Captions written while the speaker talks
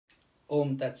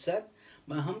Om Tat Sat.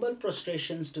 My humble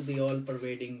prostrations to the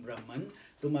all-pervading Brahman,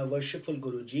 to my worshipful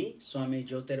Guruji, Swami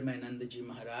Jyotirmayanandaji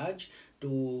Maharaj,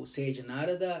 to sage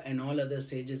Narada and all other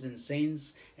sages and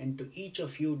saints, and to each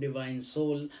of you divine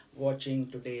soul watching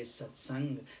today's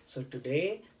satsang. So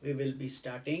today we will be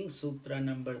starting Sutra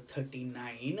number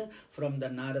 39 from the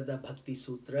Narada Bhakti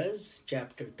Sutras,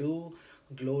 chapter 2,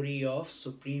 Glory of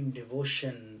Supreme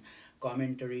Devotion.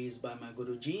 Commentaries by my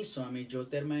Guruji, Swami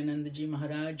Jyotirmayanandaji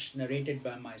Maharaj, narrated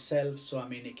by myself,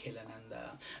 Swami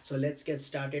Nikhilananda. So let's get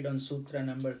started on Sutra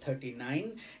number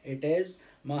 39. It is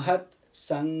Mahat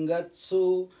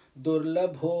Sangatsu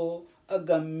Durlabho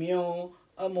Agamyo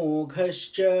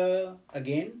Amoghascha.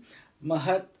 Again,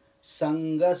 Mahat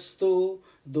Sangastu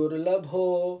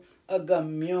Durlabho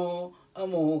Agamyo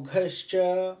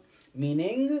Amoghascha.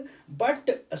 Meaning,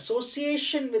 but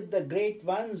association with the great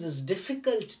ones is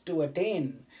difficult to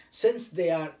attain since they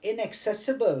are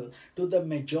inaccessible to the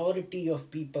majority of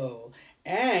people,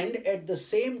 and at the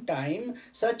same time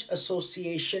such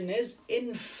association is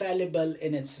infallible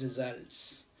in its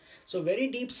results. So very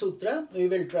deep sutra, we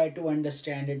will try to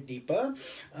understand it deeper.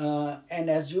 And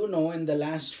as you know, in the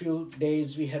last few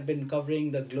days we have been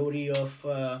covering the glory of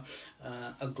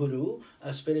a guru,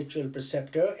 a spiritual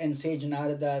preceptor, and sage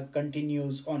Narada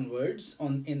continues onwards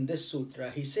in this sutra.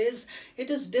 He says, it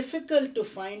is difficult to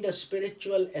find a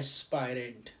spiritual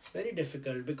aspirant. Very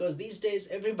difficult, because these days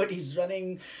everybody is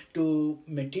running to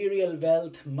material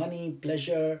wealth, money,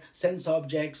 pleasure, sense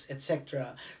objects,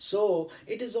 etc. So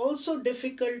it is also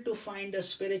difficult to find a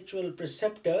spiritual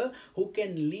preceptor who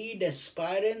can lead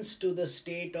aspirants to the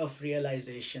state of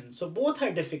realization. So both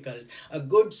are difficult. A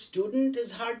good student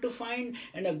is hard to find,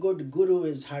 and a good guru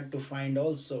is hard to find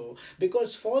also,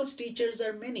 because false teachers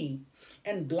are many,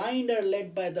 and blind are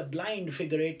led by the blind,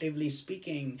 figuratively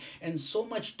speaking, and so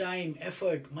much time,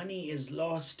 effort, money is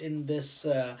lost in this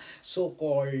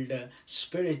so-called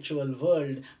spiritual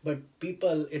world. But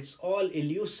people, it's all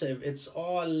elusive, it's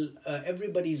all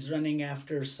everybody's running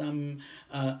after some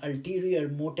ulterior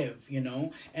motive, you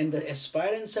know, and the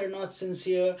aspirants are not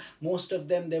sincere. Most of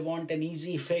them, they want an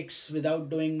easy fix without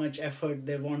doing much effort.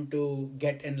 They want to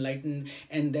get enlightened.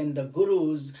 And then the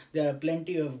gurus, there are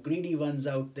plenty of greedy ones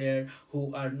out there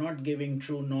who are not giving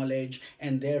true knowledge,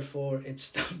 and therefore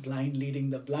it's the blind leading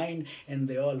the blind, and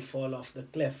they all fall off the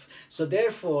cliff. So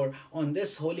therefore, on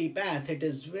this holy path, it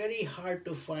is very hard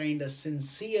to find a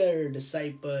sincere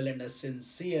disciple and a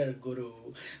sincere guru.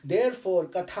 Therefore,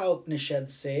 Katha Upanishad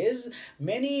says,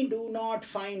 many do not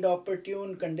find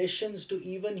opportune conditions to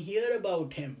even hear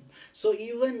about him. So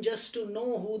even just to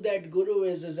know who that guru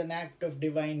is an act of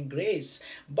divine grace.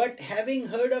 But having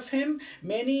heard of him,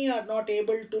 many are not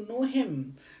able to know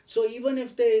him. So even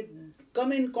if they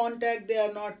come in contact, they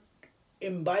are not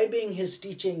imbibing his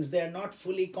teachings, they are not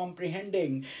fully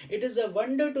comprehending. It is a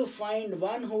wonder to find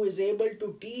one who is able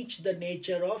to teach the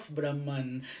nature of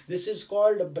Brahman. This is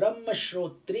called Brahma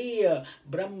Shrotriya,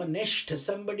 Brahmanisht,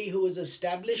 somebody who is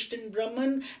established in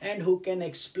Brahman and who can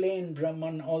explain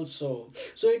Brahman also.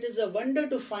 So it is a wonder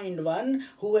to find one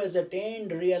who has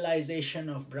attained realization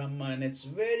of Brahman. It's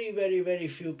very, very, very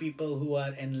few people who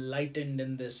are enlightened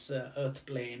in this earth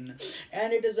plane.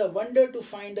 And it is a wonder to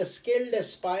find a skilled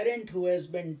aspirant who has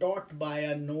been taught by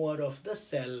a knower of the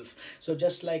self. So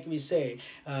just like we say,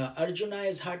 Arjuna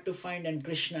is hard to find and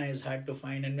Krishna is hard to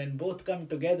find, and when both come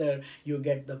together, you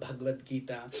get the Bhagavad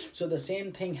Gita. So the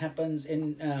same thing happens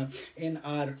in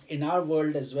our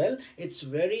world as well. It's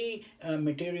very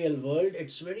material world.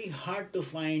 It's very hard to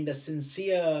find a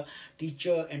sincere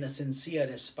teacher and a sincere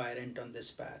aspirant on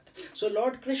this path. So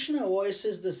Lord Krishna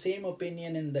voices the same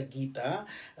opinion in the Gita,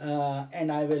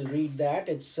 and I will read that.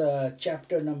 It's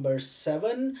chapter number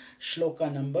 7,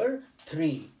 shloka number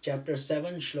 3. Chapter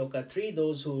 7, shloka 3,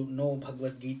 those who know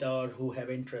Bhagavad Gita or who have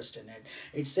interest in it.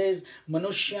 It says,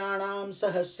 Manushyanam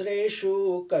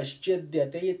sahasreshu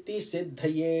kaschidyateti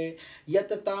siddhaye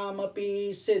yatataamapi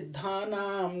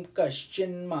siddhanam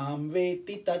kaschin mam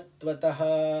veti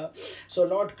tattvataha. So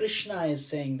Lord Krishna is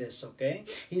saying this, okay?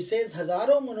 He says,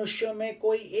 हजारों मनुष्यों में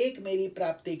कोई एक मेरी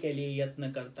प्राप्ति के लिए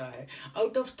यत्न करता है.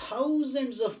 Out of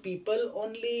thousands of people,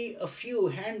 only a few,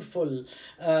 handful,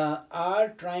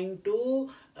 are trying to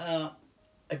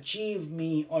achieve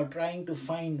me or trying to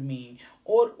find me.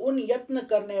 और उन यत्न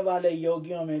करने वाले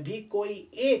योगियों में भी कोई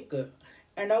एक,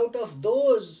 and out of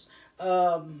those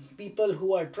people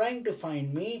who are trying to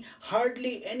find me,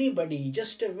 hardly anybody,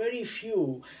 just a very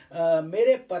few,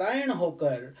 mere parayan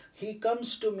hokar, he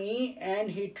comes to me and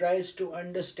he tries to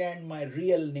understand my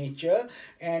real nature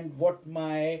and what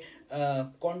my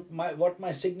what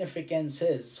my significance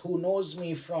is, who knows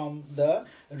me from the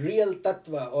real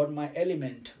tattva or my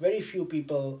element. Very few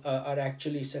people are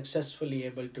actually successfully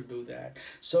able to do that.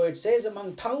 So it says,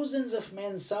 among thousands of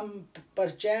men, some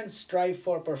perchance strive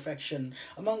for perfection.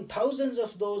 Among thousands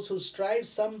of those who strive,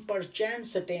 some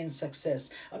perchance attain success.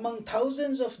 Among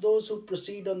thousands of those who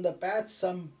proceed on the path,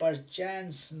 some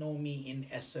perchance know me in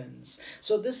essence.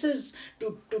 So this is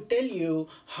to tell you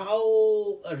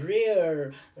how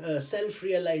rare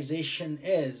self-realization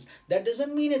is. That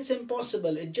doesn't mean it's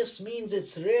impossible. It just means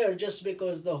it's rare, just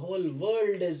because the whole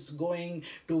world is going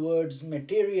towards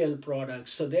material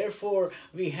products. So therefore,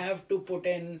 we have to put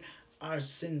in our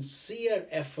sincere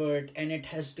effort, and it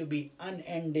has to be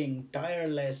unending,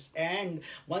 tireless, and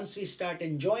once we start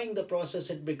enjoying the process,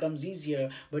 it becomes easier,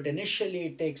 but initially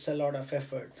it takes a lot of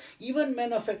effort. Even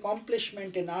men of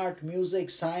accomplishment in art, music,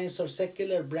 science, or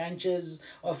secular branches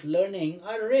of learning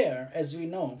are rare, as we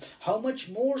know. How much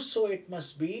more so it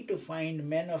must be to find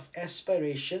men of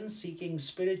aspiration seeking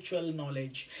spiritual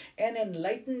knowledge, and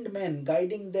enlightened men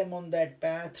guiding them on that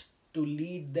path to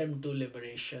lead them to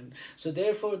liberation. So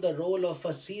therefore, the role of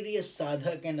a serious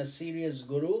sadhak and a serious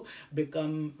guru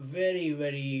become very,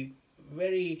 very,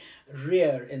 very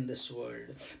rare in this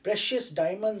world. Precious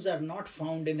diamonds are not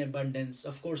found in abundance.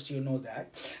 Of course, you know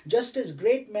that. Just as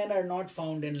great men are not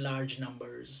found in large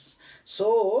numbers.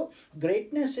 So,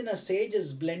 greatness in a sage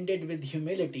is blended with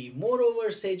humility.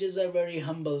 Moreover, sages are very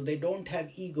humble. They don't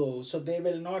have ego, so they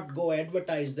will not go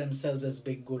advertise themselves as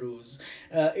big gurus.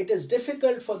 It is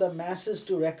difficult for the masses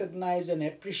to recognize and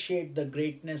appreciate the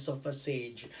greatness of a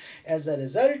sage. As a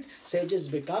result, sages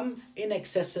become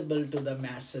inaccessible to the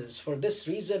masses. For this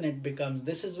reason,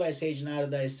 this is why Sage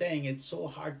Narada is saying it's so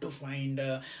hard to find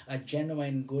a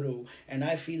genuine guru. And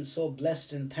I feel so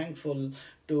blessed and thankful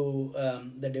to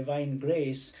the divine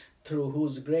grace, through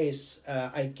whose grace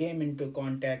I came into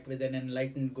contact with an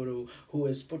enlightened guru who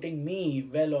is putting me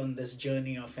well on this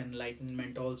journey of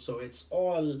enlightenment also. It's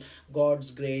all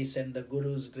God's grace and the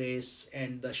guru's grace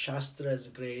and the shastra's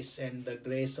grace and the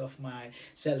grace of my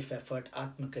self-effort,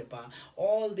 Atma Kripa.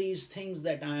 All these things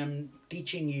that I am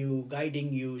teaching you,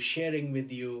 guiding you, sharing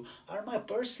with you are my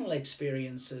personal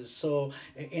experiences. So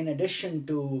in addition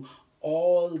to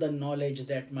all the knowledge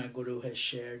that my guru has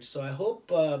shared. So I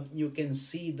hope you can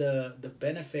see the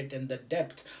benefit and the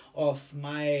depth of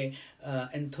my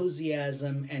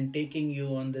enthusiasm and taking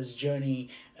you on this journey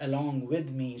along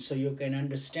with me, so you can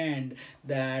understand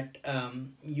that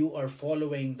you are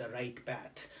following the right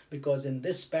path. Because in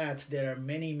this path, there are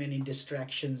many, many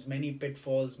distractions, many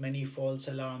pitfalls, many false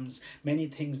alarms, many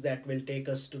things that will take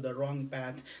us to the wrong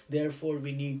path. Therefore,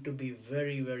 we need to be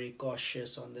very, very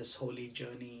cautious on this holy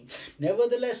journey.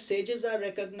 Nevertheless, sages are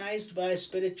recognized by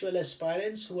spiritual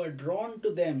aspirants who are drawn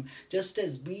to them, just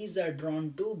as bees are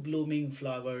drawn to blooming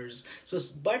flowers. So,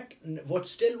 but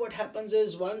what happens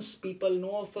is, once people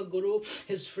know of a guru,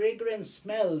 his fragrance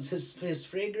smells, his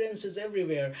fragrance is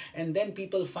everywhere, and then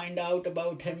people find out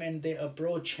about him and they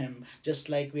approach him, just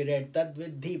like we read Tad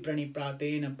Vidhi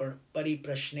Pranipratena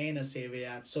Pariprashnena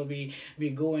Sevayat. So we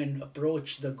go and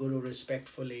approach the guru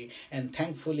respectfully, and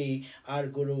thankfully our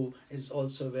guru is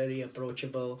also very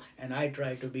approachable, and I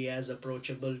try to be as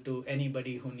approachable to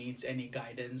anybody who needs any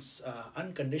guidance,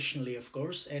 unconditionally of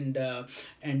course, and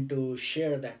to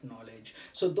share that knowledge.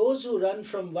 So those who run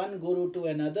from one guru to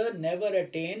another never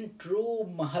attain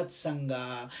true Mahat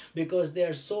Sangha, because they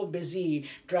are so busy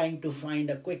trying to find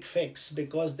a quick fix,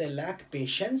 because they lack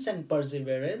patience and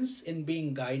perseverance in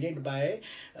being guided by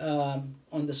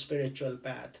on the spiritual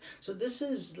path. So this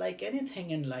is like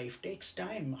anything in life, takes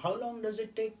time. How long does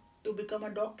it take to become a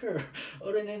doctor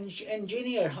or an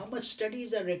engineer? How much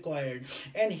studies are required?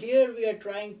 And here we are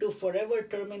trying to forever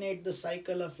terminate the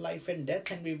cycle of life and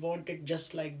death, and we want it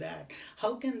just like that.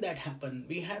 How can that happen?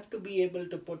 We have to be able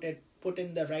to put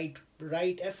in the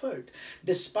right effort.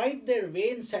 Despite their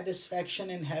vain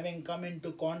satisfaction in having come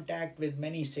into contact with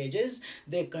many sages,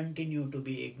 they continue to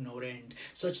be ignorant.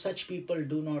 Such people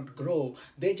do not grow.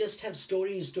 They just have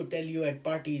stories to tell you at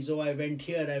parties. Oh, I went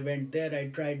here, I went there, I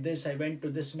tried this, I went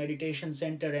to this meditation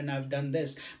center and I've done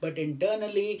this. But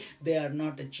internally, they are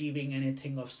not achieving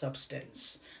anything of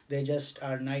substance. They just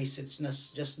are nice. It's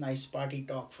just nice party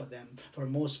talk for them, for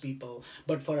most people.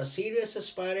 But for a serious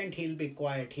aspirant, he'll be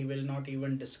quiet. He will not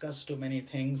even discuss too many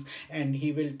things, and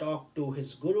he will talk to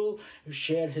his guru,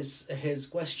 share his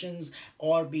questions,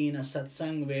 or be in a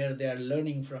satsang where they are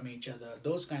learning from each other.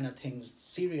 Those kind of things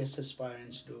serious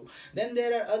aspirants do. Then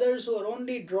there are others who are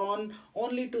only drawn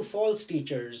only to false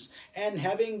teachers, and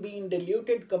having been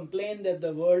deluded, complain that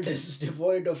the world is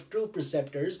devoid of true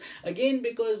preceptors, again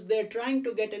because they're trying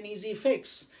to get an easy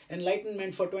fix,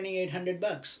 enlightenment for 2,800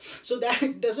 bucks. So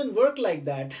that doesn't work like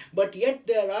that. But yet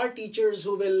there are teachers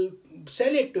who will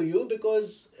sell it to you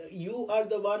because you are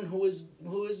the one who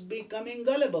is becoming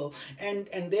gullible, and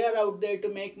they are out there to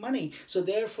make money. So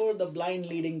therefore the blind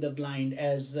leading the blind,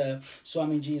 as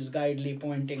Swamiji is guidely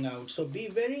pointing out. So be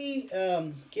very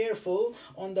careful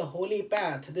on the holy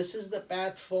path. This is the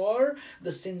path for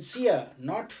the sincere,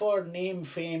 not for name,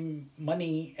 fame,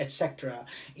 money, etc.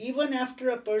 Even after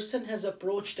a person has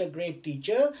approached a great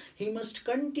teacher, he must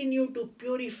continue to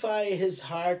purify his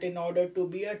heart in order to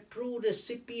be a true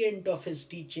recipient of his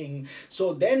teaching.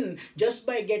 So then, just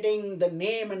by getting the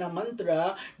name and a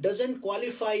mantra doesn't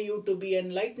qualify you to be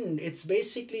enlightened. It's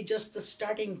basically just the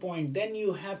starting point. Then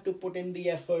you have to put in the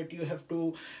effort. You have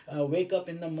to wake up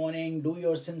in the morning, do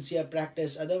your sincere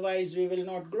practice. Otherwise, we will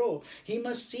not grow. He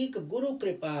must seek Guru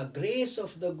Kripa, grace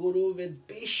of the Guru, with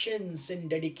patience and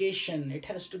dedication. It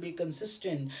has to be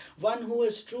consistent. One who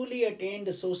has truly attained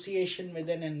association with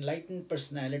an enlightened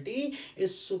personality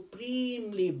is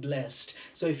supremely blessed.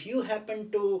 So if you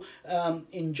happen to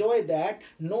enjoy that,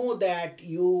 know that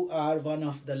you are one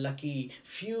of the lucky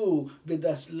few with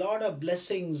a lot of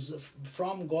blessings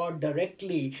from God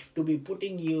directly to be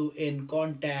putting you in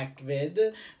contact with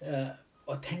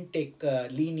authentic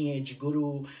lineage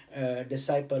guru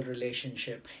disciple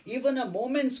relationship. Even a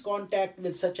moment's contact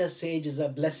with such a sage is a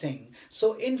blessing.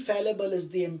 So infallible is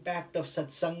the impact of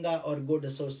satsanga or good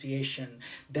association.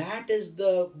 That is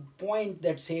the point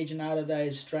that Sage Narada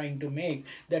is trying to make,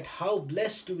 that how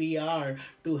blessed we are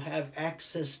to have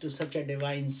access to such a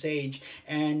divine sage,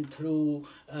 and through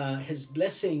his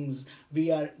blessings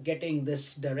we are getting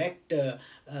this direct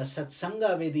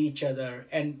satsanga with each other,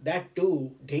 and that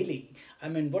too daily. I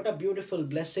mean, what a beautiful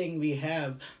blessing we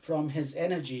have from his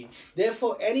energy.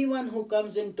 Therefore, anyone who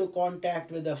comes into contact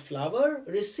with a flower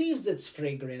receives its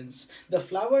fragrance. The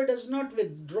flower does not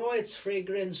withdraw its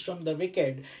fragrance from the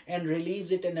wicked and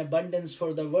release it in abundance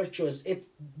for the virtuous. It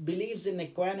believes in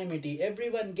equanimity.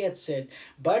 Everyone gets it.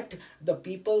 But the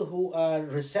people who are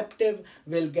receptive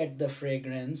will get the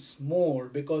fragrance more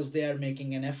because they are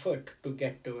making an effort to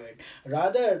get to it.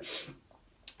 Rather,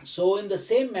 so in the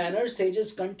same manner,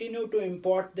 sages continue to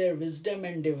impart their wisdom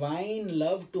and divine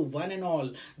love to one and all.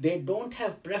 They don't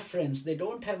have preference. They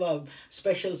don't have a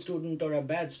special student or a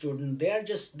bad student. They are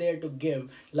just there to give,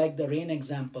 like the rain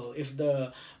example. If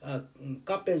the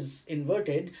cup is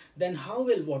inverted, then how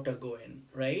will water go in,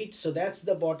 right? So that's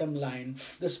the bottom line.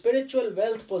 The spiritual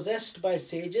wealth possessed by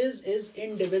sages is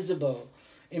indivisible.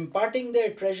 Imparting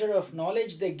their treasure of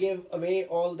knowledge, they give away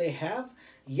all they have,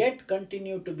 yet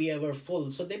continue to be ever full.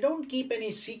 So they don't keep any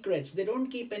secrets. They don't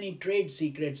keep any trade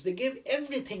secrets. They give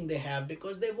everything they have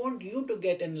because they want you to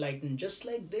get enlightened, just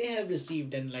like they have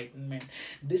received enlightenment.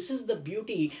 This is the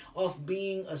beauty of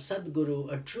being a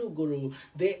Sadguru, a true Guru.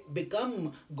 They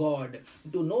become God.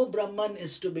 To know Brahman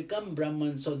is to become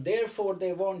Brahman. So therefore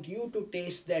they want you to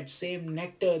taste that same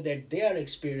nectar that they are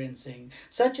experiencing.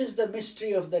 Such is the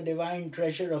mystery of the divine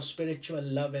treasure of spiritual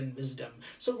love and wisdom.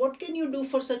 So what can you do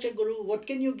for such a Guru? What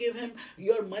can you give him?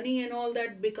 Your money and all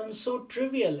that becomes so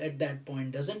trivial at that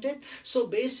point, doesn't it? So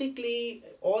basically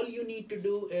all you need to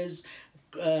do is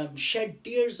shed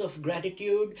tears of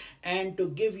gratitude and to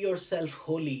give yourself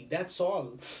wholly. That's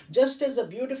all. Just as a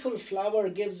beautiful flower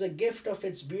gives a gift of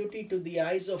its beauty to the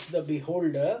eyes of the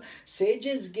beholder,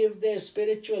 sages give their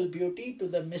spiritual beauty to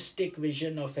the mystic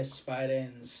vision of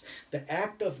aspirants. The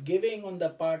act of giving on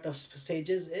the part of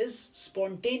sages is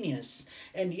spontaneous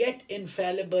and yet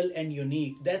infallible and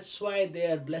unique. That's why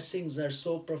their blessings are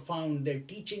so profound, their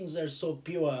teachings are so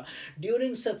pure.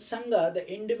 During satsanga,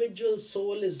 the individual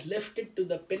soul is lifted to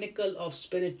the pinnacle of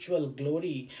spiritual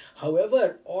glory.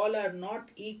 However, all are not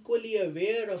equally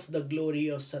aware of the glory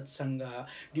of satsanga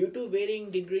due to varying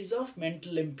degrees of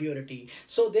mental impurity.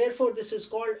 So therefore this is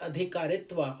called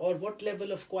adhikaritva, or what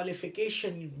level of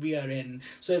qualification we are in.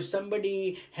 So if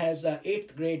somebody has a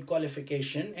 8th grade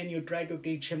qualification and you try to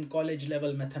teach him college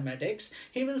level mathematics,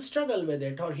 he will struggle with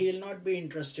it, or he will not be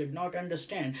interested, not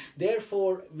understand.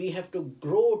 Therefore we have to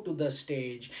grow to the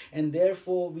stage, and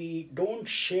therefore we don't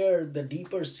share the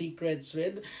deeper secrets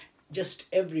with just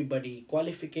everybody.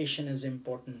 Qualification is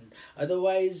important.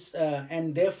 Otherwise,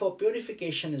 and therefore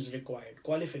purification is required.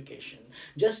 Qualification.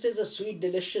 Just as a sweet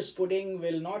delicious pudding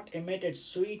will not emit its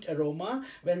sweet aroma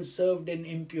when served in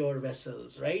impure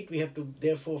vessels, right? We have to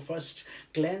therefore first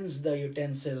cleanse the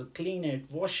utensil, clean it,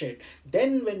 wash it.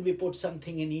 Then when we put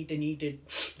something in it and eat it,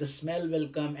 the smell will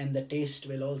come and the taste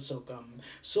will also come.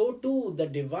 So too the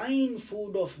divine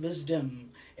food of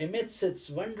wisdom emits its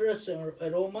wondrous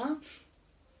aroma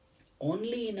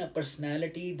only in a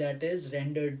personality that is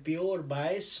rendered pure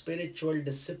by spiritual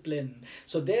discipline.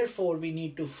 So therefore we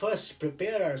need to first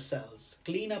prepare ourselves,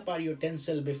 clean up our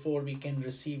utensil before we can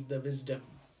receive the wisdom.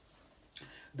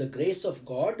 The grace of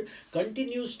God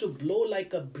continues to blow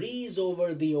like a breeze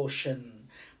over the ocean.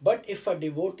 But if a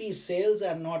devotee's sails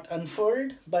are not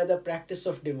unfurled by the practice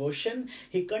of devotion,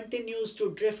 he continues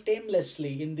to drift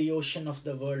aimlessly in the ocean of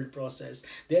the world process.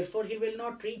 Therefore, he will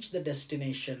not reach the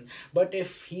destination. But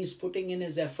if he is putting in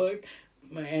his effort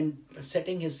and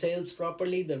setting his sails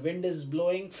properly, the wind is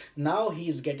blowing, now he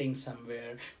is getting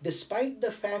somewhere. Despite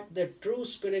the fact that true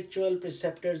spiritual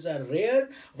preceptors are rare,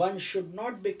 one should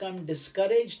not become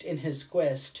discouraged in his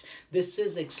quest. This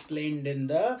is explained in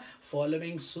the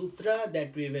following sutra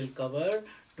that we will cover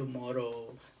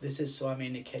tomorrow. This is Swami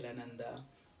Nikhilananda.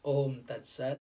 Om Tat Sat.